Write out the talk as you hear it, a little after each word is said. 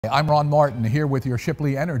I'm Ron Martin here with your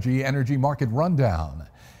Shipley Energy Market Rundown.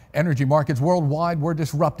 Energy markets worldwide were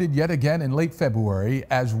disrupted yet again in late February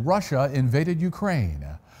as Russia invaded Ukraine.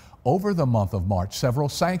 Over the month of March, several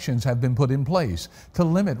sanctions have been put in place to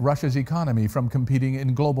limit Russia's economy from competing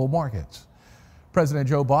in global markets. President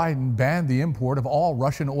Joe Biden banned the import of all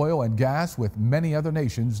Russian oil and gas, with many other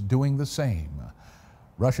nations doing the same.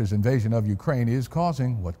 Russia's invasion of Ukraine is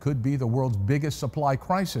causing what could be the world's biggest supply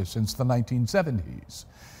crisis since the 1970s.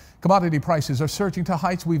 Commodity prices are surging to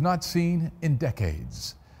heights we've not seen in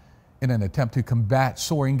decades. In an attempt to combat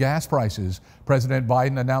soaring gas prices, President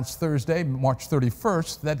Biden announced Thursday, March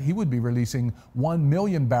 31st, that he would be releasing 1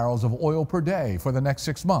 million barrels of oil per day for the next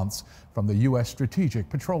 6 months from the U.S. Strategic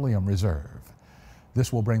Petroleum Reserve.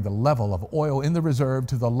 This will bring the level of oil in the reserve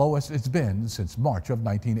to the lowest it's been since March of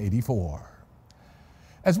 1984.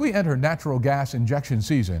 As we enter natural gas injection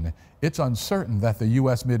season, it's uncertain that the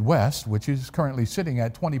U.S. Midwest, which is currently sitting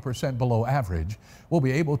at 20% below average, will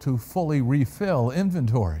be able to fully refill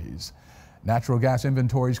inventories. Natural gas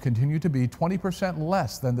inventories continue to be 20%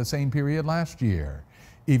 less than the same period last year,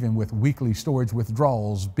 even with weekly storage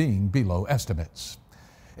withdrawals being below estimates.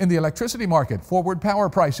 In the electricity market, forward power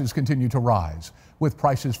prices continue to rise, with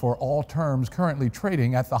prices for all terms currently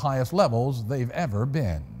trading at the highest levels they've ever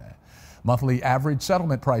been. Monthly average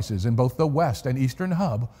settlement prices in both the West and Eastern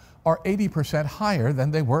Hub are 80% higher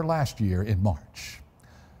than they were last year in March.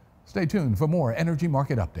 Stay tuned for more energy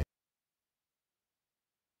market updates.